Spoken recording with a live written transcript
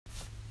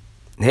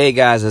Hey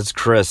guys, it's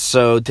Chris.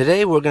 So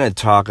today we're going to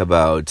talk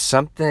about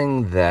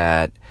something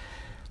that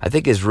I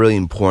think is really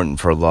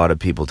important for a lot of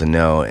people to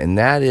know, and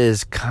that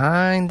is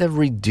kind of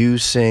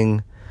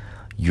reducing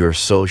your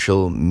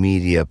social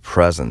media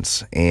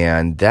presence.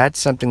 And that's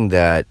something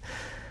that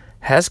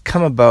has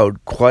come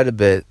about quite a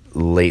bit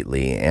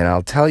lately, and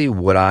I'll tell you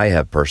what I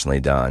have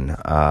personally done,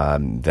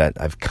 that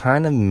I've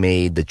kind of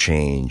made the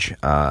change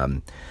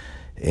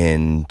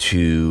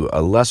into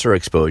a lesser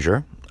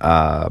exposure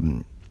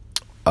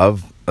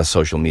of a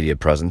social media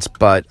presence,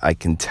 but I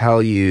can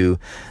tell you,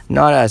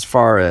 not as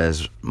far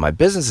as my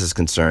business is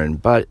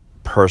concerned, but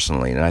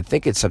personally. And I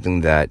think it's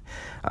something that,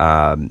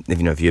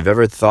 if you've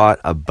ever thought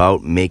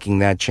about making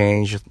that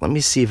change, let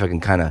me see if I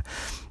can kind of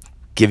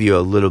give you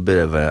a little bit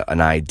of an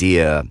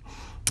idea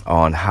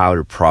on how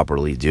to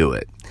properly do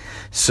it.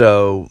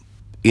 So,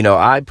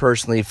 I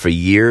personally, for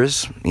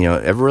years,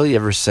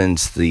 ever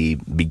since the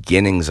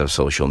beginnings of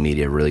social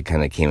media really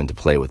kind of came into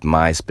play with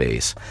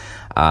MySpace,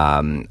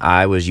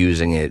 I was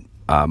using it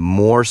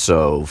more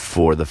so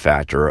for the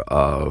factor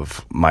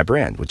of my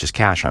brand, which is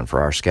Cash Hunt,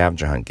 for our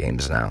scavenger hunt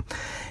games now.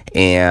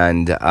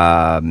 And,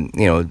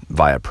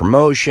 via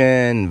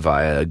promotion,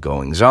 via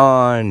goings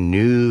on,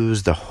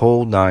 news, the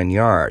whole 9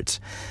 yards.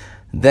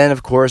 Then,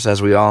 of course,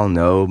 as we all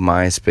know,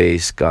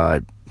 MySpace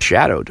got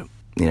shadowed,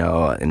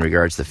 in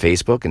regards to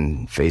Facebook,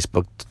 and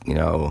Facebook,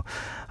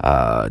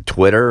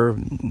 Twitter,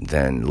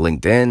 then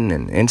LinkedIn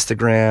and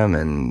Instagram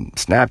and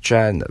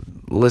Snapchat, and the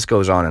list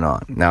goes on and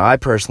on. Now, I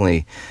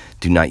personally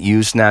do not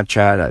use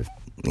Snapchat.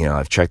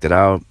 I've checked it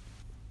out.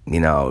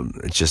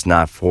 It's just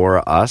not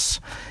for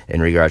us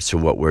in regards to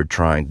what we're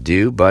trying to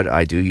do, but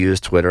I do use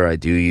Twitter. I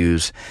do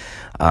use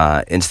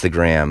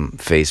Instagram,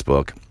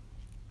 Facebook,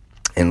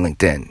 and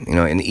LinkedIn,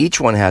 and each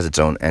one has its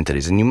own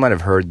entities. And you might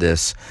have heard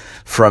this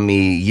from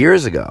me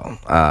years ago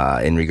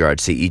in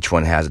regards to each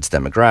one has its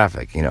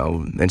demographic.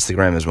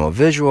 Instagram is more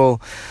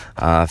visual.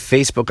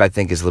 Facebook, I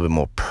think, is a little bit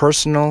more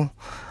personal.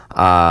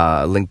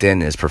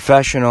 LinkedIn is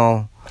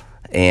professional.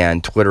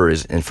 And Twitter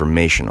is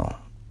informational.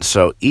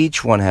 So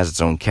each one has its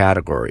own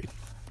category.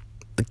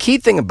 The key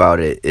thing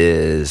about it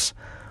is,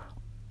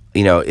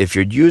 if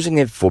you're using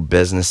it for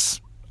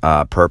business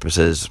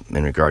purposes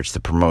in regards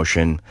to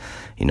promotion,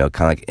 kind of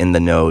like in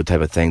the know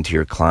type of thing to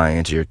your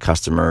clients or your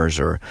customers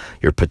or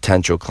your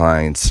potential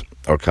clients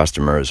or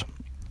customers,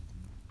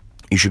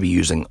 you should be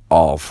using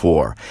all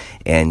four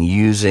and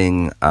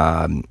using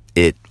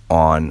it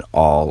on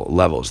all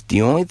levels.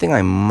 The only thing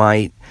I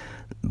might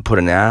put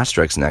an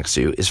asterisk next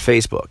to is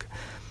Facebook.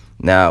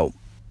 Now,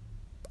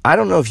 I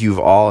don't know if you've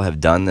all have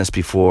done this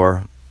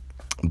before,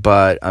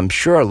 but I'm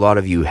sure a lot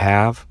of you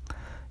have.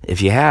 If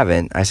you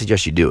haven't, I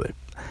suggest you do it.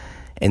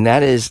 And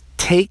that is,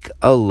 take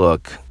a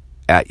look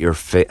at your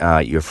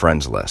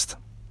friends list.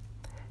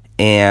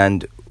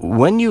 And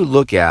when you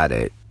look at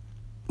it,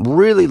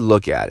 really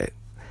look at it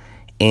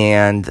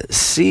and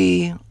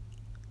see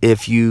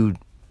if you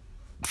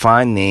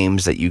find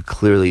names that you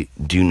clearly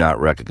do not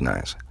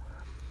recognize.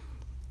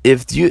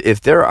 If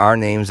there are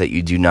names that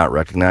you do not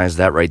recognize,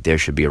 that right there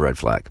should be a red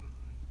flag.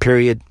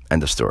 Period.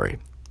 End of story.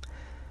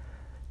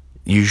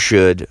 You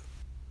should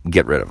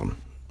get rid of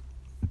them.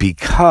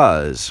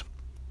 Because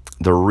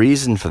the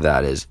reason for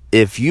that is,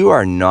 if you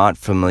are not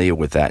familiar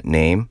with that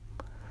name,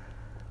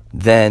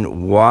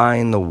 then why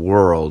in the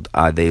world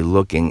are they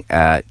looking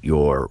at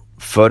your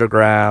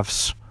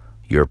photographs,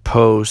 your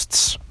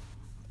posts,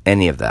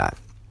 any of that?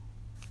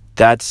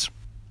 That's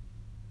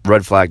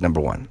red flag number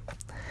one.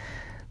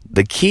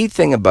 The key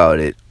thing about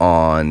it,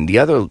 on the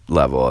other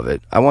level of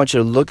it, I want you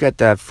to look at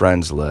that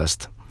friends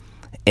list,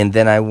 and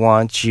then I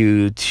want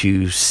you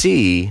to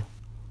see,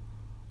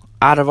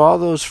 out of all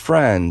those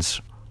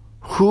friends,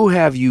 who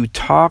have you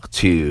talked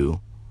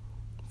to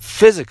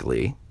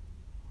physically,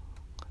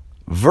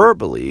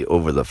 verbally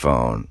over the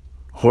phone,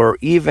 or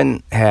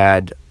even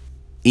had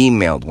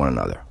emailed one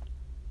another.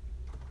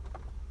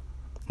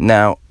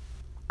 Now,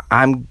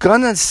 I'm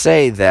going to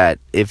say that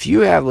if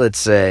you have, let's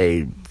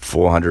say,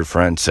 400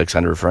 friends,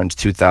 600 friends,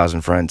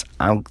 2,000 friends,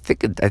 I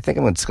think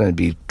it's going to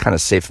be kind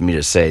of safe for me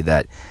to say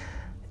that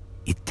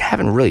you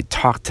haven't really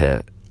talked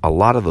to a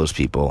lot of those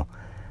people,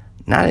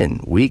 not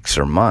in weeks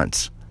or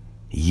months,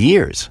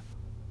 years,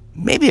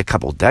 maybe a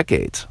couple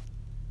decades.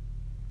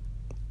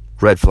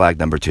 Red flag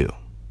number two.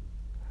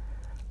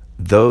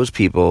 Those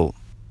people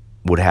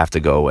would have to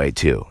go away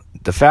too.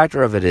 The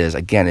factor of it is,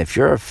 again, if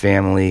you're a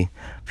family,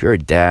 if you're a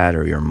dad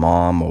or your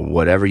mom or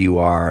whatever you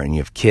are and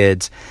you have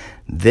kids,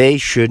 they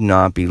should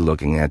not be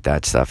looking at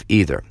that stuff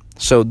either.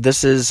 So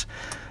this is,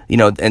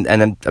 and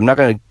I'm not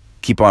going to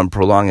keep on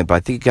prolonging it, but I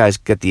think you guys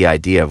get the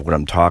idea of what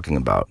I'm talking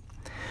about.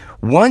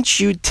 Once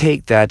you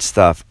take that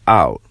stuff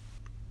out,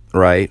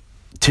 right,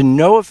 to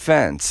no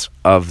offense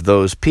of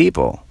those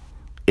people,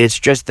 it's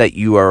just that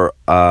you are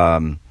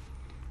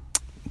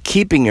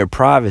keeping your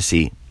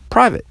privacy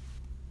private.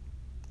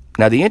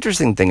 Now, the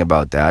interesting thing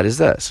about that is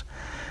this.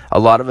 A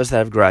lot of us that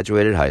have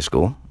graduated high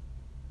school,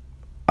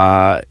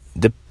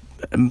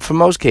 for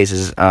most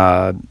cases,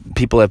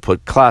 people have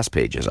put class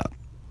pages up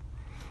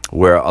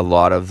where a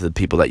lot of the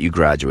people that you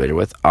graduated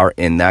with are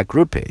in that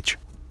group page.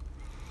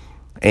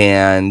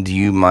 And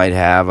you might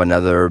have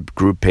another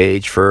group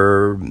page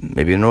for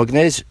maybe an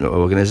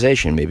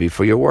organization, maybe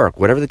for your work,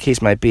 whatever the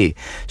case might be.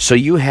 So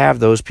you have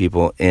those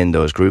people in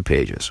those group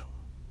pages.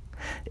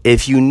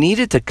 If you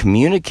needed to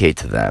communicate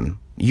to them,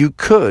 you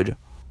could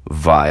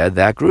via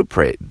that group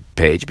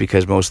page,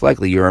 because most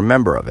likely you're a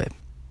member of it.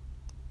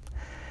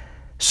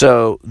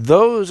 So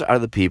those are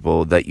the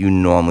people that you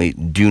normally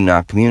do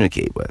not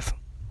communicate with,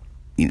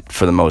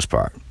 for the most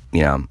part,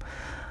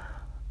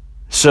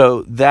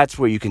 So that's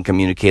where you can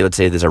communicate. Let's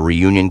say there's a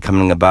reunion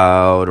coming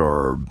about,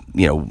 or,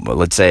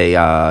 let's say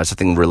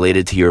something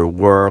related to your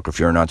work. If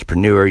you're an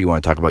entrepreneur, you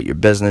want to talk about your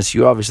business,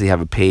 you obviously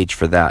have a page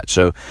for that.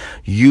 So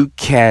you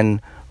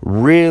can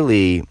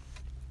really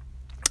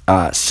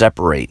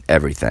separate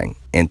everything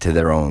into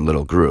their own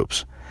little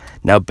groups.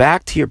 Now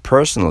back to your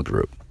personal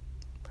group.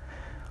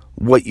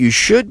 What you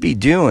should be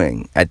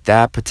doing at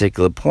that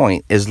particular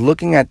point is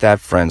looking at that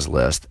friends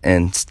list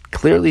and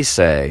clearly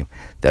say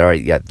that, all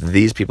right, yeah,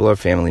 these people are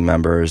family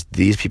members,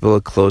 these people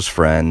are close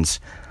friends,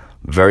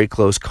 very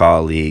close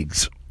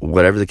colleagues,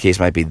 whatever the case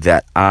might be,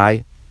 that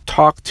I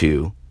talk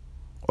to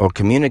or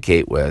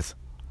communicate with,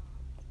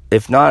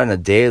 if not on a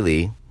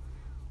daily,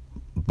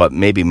 but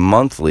maybe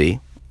monthly,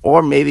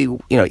 or maybe,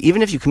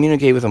 even if you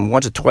communicate with them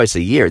once or twice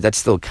a year, that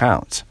still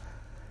counts.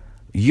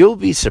 You'll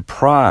be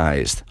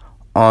surprised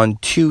on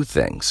two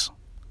things.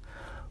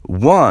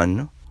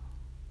 One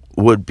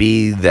would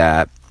be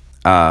that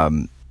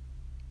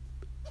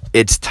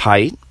it's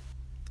tight.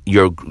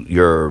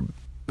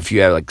 If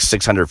you have like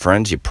 600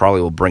 friends, you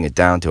probably will bring it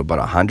down to about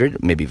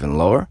 100, maybe even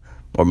lower,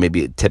 or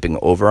maybe tipping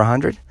over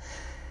 100.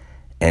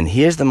 And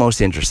here's the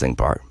most interesting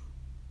part.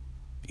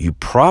 You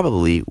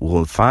probably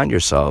will find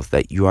yourself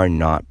that you are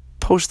not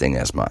posting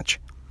as much.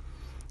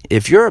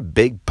 If you're a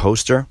big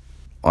poster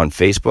on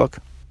Facebook,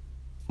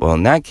 well,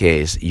 in that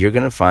case, you're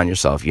going to find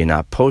yourself, you're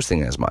not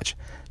posting as much.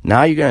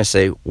 Now you're going to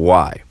say,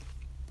 why?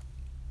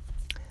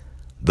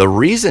 The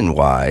reason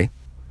why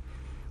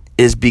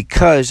is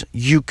because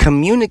you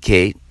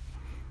communicate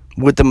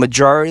with the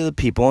majority of the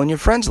people on your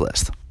friends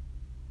list.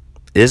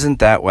 Isn't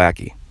that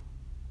wacky?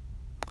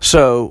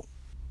 So,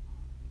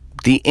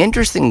 the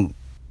interesting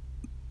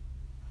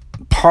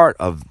part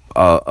of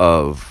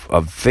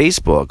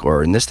Facebook,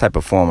 or in this type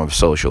of form of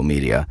social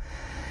media,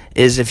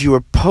 is if you were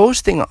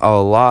posting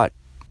a lot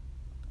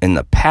in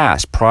the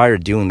past prior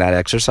to doing that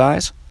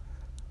exercise,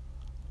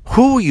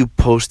 who are you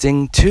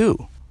posting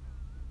to?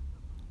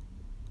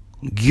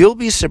 You'll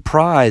be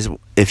surprised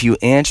if you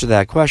answer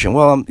that question.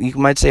 Well, you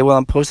might say, well,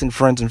 I'm posting to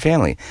friends and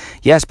family.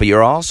 Yes, but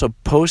you're also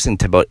posting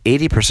to about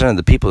 80% of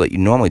the people that you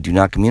normally do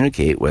not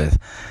communicate with,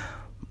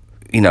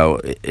 in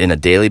a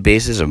daily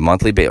basis, a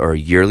monthly basis, or a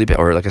yearly basis,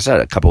 or like I said,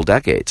 a couple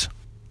decades.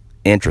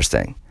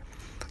 Interesting.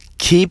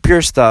 Keep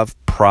your stuff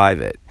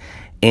private.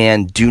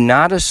 And do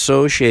not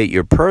associate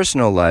your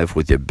personal life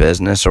with your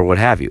business or what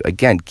have you.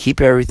 Again,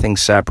 keep everything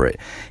separate.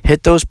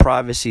 Hit those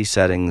privacy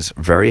settings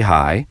very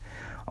high,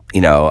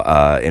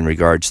 in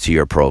regards to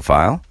your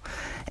profile.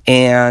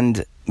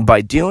 And by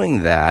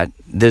doing that,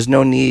 there's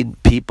no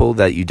need people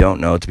that you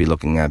don't know to be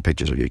looking at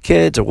pictures of your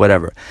kids or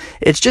whatever.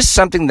 It's just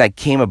something that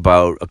came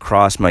about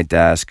across my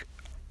desk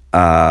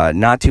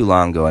not too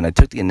long ago, and I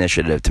took the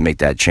initiative to make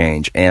that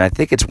change. And I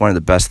think it's one of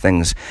the best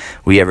things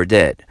we ever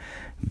did.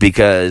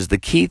 Because the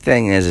key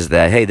thing is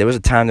that, hey, there was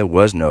a time there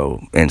was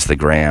no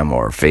Instagram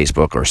or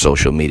Facebook or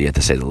social media,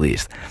 to say the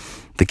least.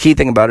 The key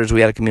thing about it is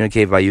we had to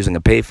communicate by using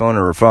a payphone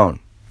or a phone,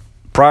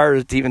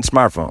 prior to even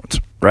smartphones,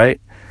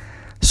 right?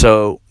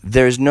 So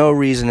there's no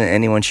reason that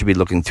anyone should be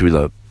looking through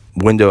the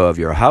window of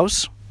your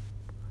house,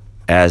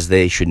 as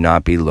they should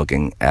not be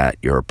looking at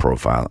your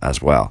profile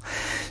as well.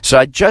 So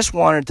I just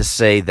wanted to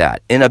say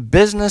that. In a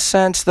business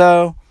sense,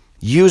 though,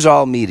 use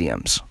all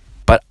mediums,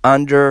 but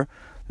under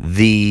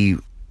the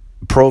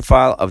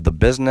profile of the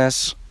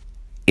business,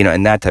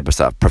 and that type of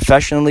stuff.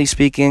 Professionally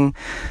speaking,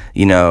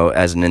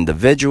 as an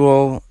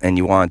individual, and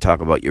you want to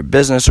talk about your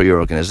business or your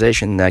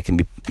organization, that can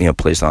be,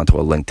 placed onto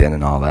a LinkedIn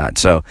and all that.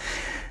 So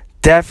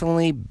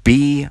definitely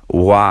be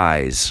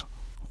wise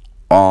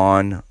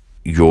on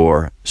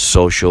your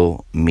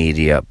social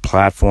media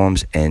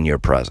platforms and your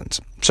presence.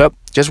 So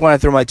just want to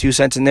throw my 2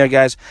 cents in there,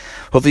 guys.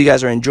 Hopefully you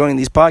guys are enjoying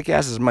these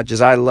podcasts as much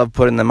as I love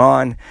putting them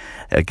on.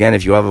 Again,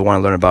 if you ever want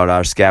to learn about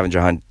our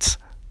scavenger hunts,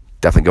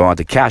 definitely go on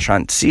to Cash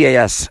Hunt,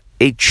 CASHUNT.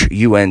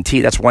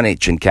 That's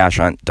 1H in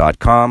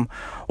cashhunt.com,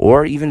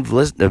 or even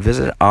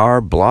visit our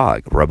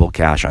blog, Rebel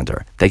Cash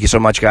Hunter. Thank you so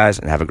much, guys,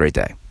 and have a great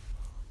day.